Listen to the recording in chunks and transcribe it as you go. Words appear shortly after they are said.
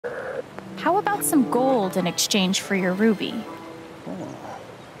How about some gold in exchange for your ruby?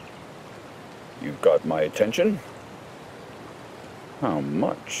 You've got my attention. How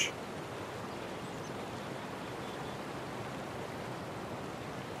much?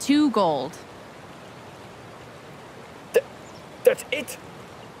 2 gold. That's it?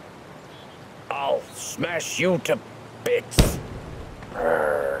 I'll smash you to bits.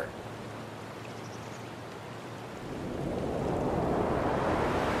 Brr.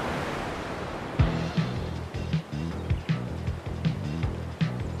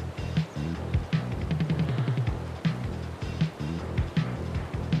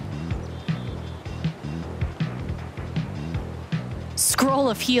 Scroll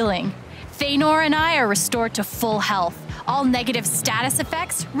of Healing. Thanor and I are restored to full health. All negative status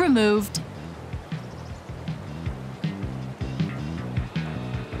effects removed.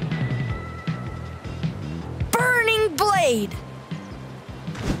 Burning Blade!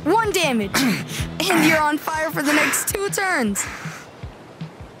 1 damage, and you're on fire for the next 2 turns.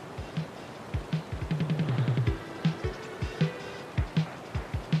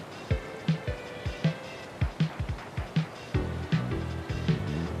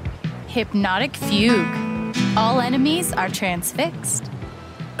 Hypnotic Fugue. All enemies are transfixed.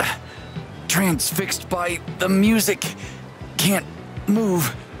 Transfixed by the music. Can't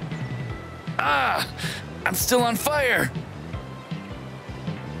move. Ah! I'm still on fire!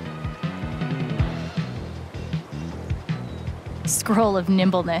 Scroll of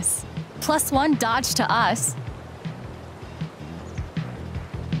Nimbleness. +1 dodge to us.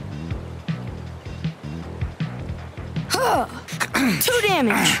 Huh. 2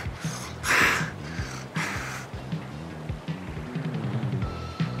 damage.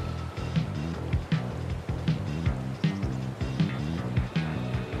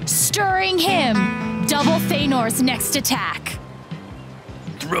 Stirring Hymn. Double Thanor's next attack.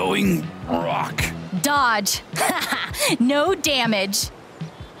 Throwing rock. Dodge. No damage.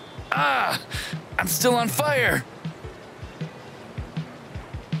 Ah! I'm still on fire!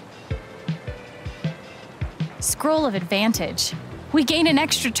 Scroll of Advantage. We gain an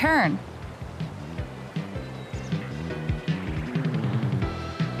extra turn.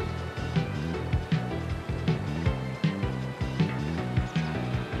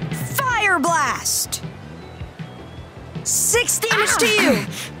 Fire Blast! 6 damage to you.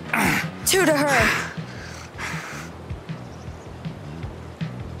 2 to her.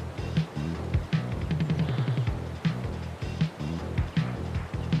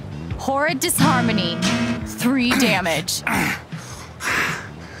 Horrid Disharmony. 3 damage.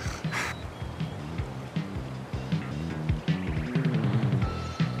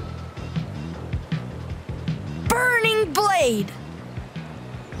 Burning Blade!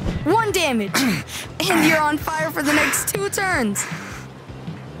 1 damage, and you're on fire for the next 2 turns.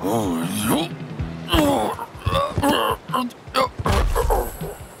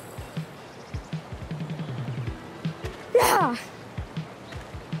 Yeah.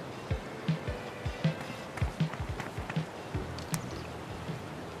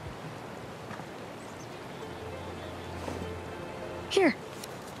 Here,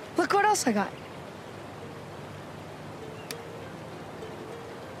 look what else I got.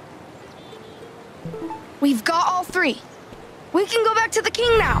 We've got all 3. We can go back to the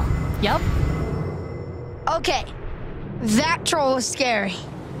king now. Yup. Okay, that troll was scary.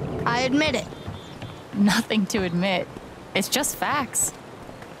 I admit it. Nothing to admit. It's just facts.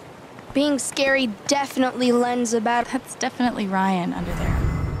 Being scary definitely lends a bad... That's definitely Ryan under there,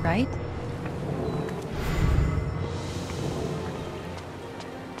 right?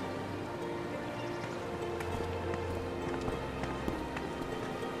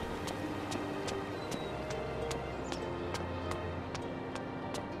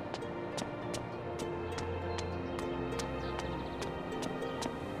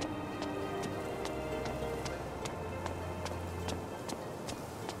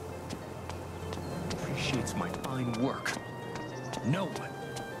 Appreciates my fine work. No one.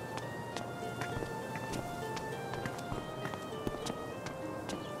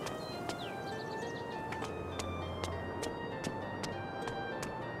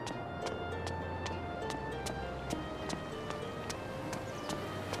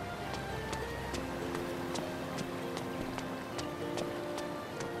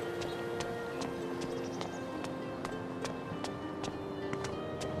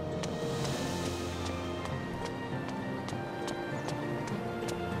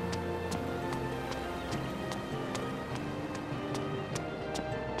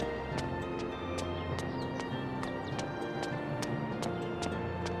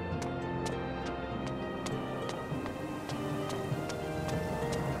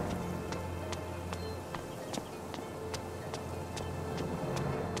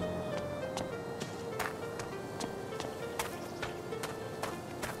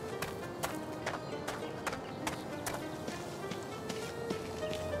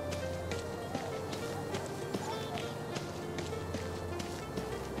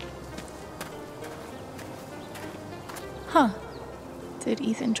 Did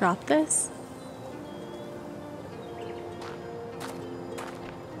Ethan drop this?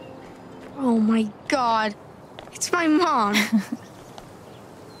 Oh my god. It's my mom.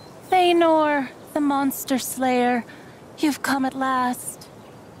 Thanor, the monster slayer, you've come at last.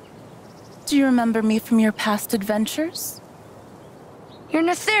 Do you remember me from your past adventures? You're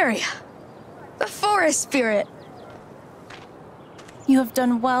Netheria, the forest spirit. You have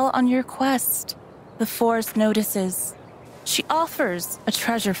done well on your quest. The forest notices. She offers a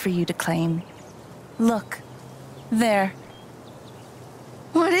treasure for you to claim. Look, there.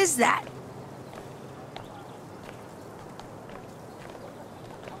 What is that?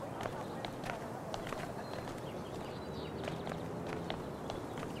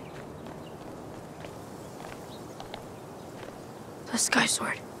 The Sky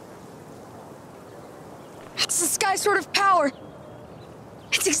Sword. It's the Sky Sword of Power!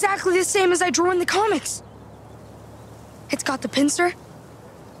 It's exactly the same as I drew in the comics! It's got the pincer,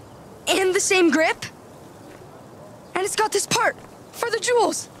 and the same grip, and it's got this part for the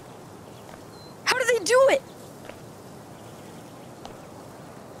jewels! How do they do it?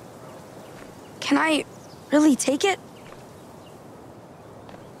 Can I really take it?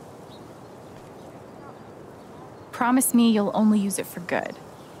 Promise me you'll only use it for good.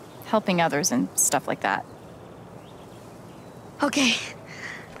 Helping others and stuff like that. Okay.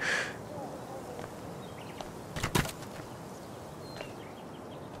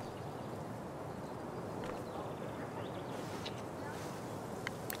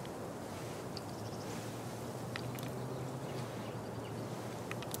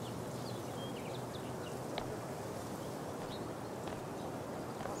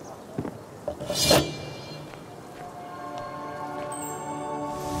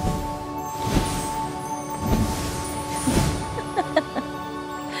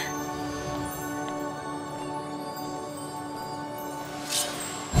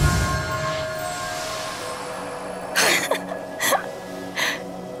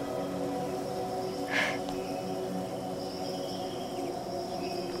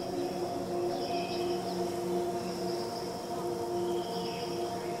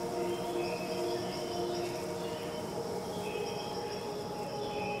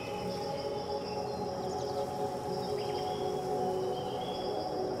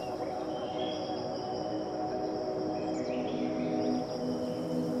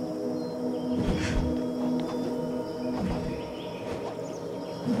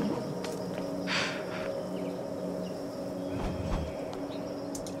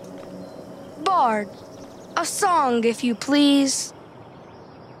 Bard, a song, if you please.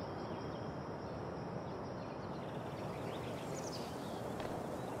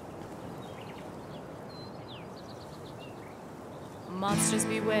 Monsters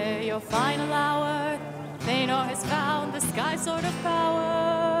beware your final hour. Thanor has found the Sky Sword of Power.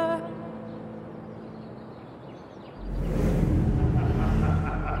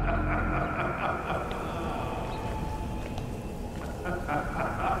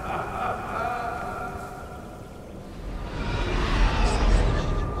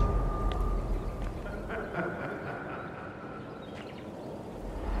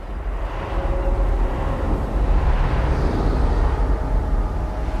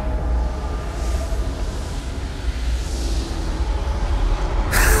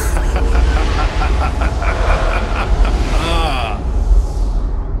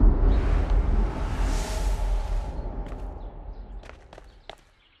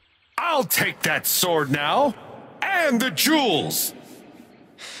 I'll take that sword now, and the jewels!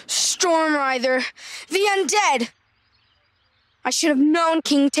 Stormrider, the undead! I should have known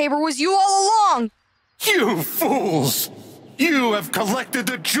King Tabor was you all along! You fools! You have collected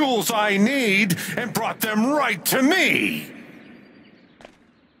the jewels I need and brought them right to me!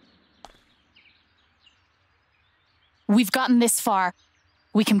 We've gotten this far.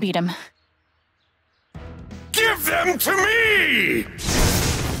 We can beat him. Give them to me!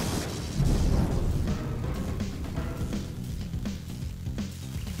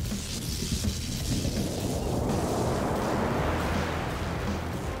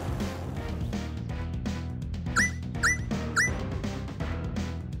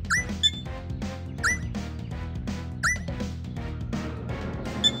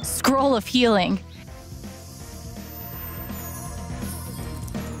 Scroll of Healing.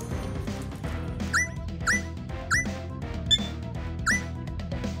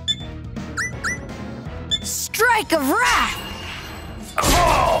 Strike of Wrath!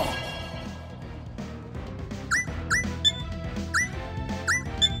 Oh!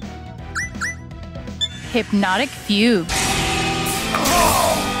 Hypnotic Fugue.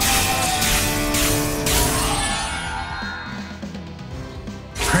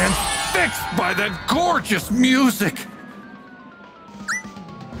 transfixed by that gorgeous music.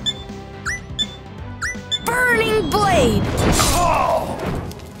 Burning blade! Oh!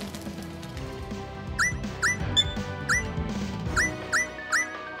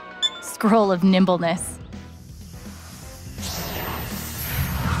 Scroll of nimbleness.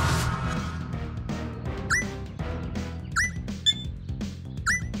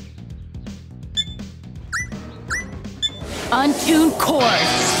 Untuned chord.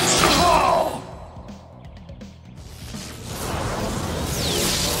 Oh!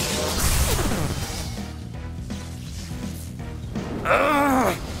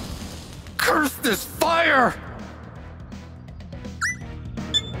 Curse this fire!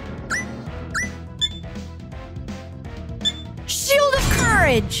 Shield of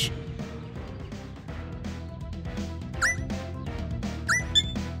courage!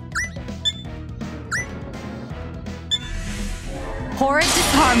 Horrid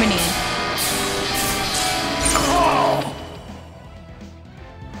disharmony. Oh!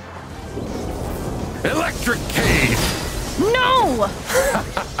 Electric cave! No!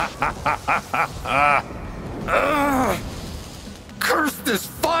 Curse this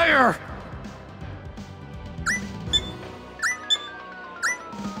fire!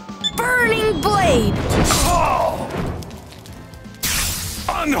 Burning blade! Oh!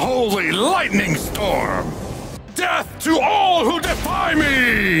 Unholy lightning storm! Death to all who defy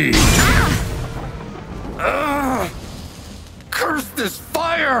me! Curse this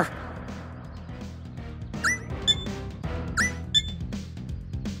fire!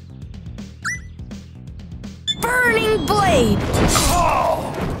 Burning blade!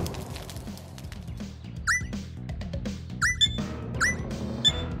 Oh!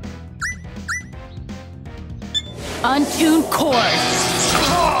 Untuned chord.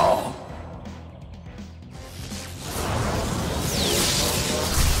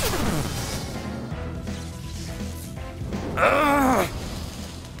 Oh!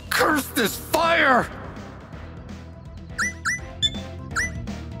 Curse this fire!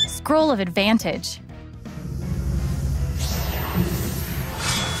 Scroll of advantage.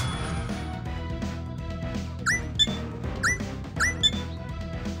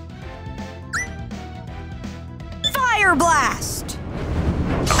 Fire blast!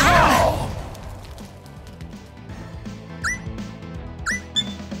 Oh!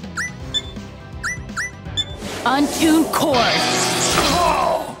 Untuned chord.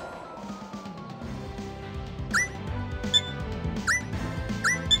 Oh!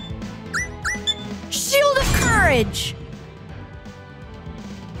 Shield of courage!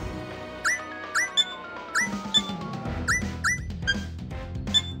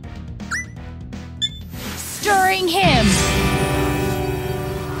 Stirring him.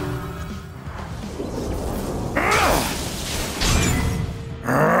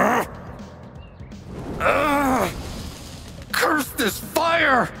 Curse this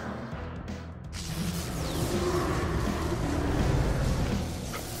fire!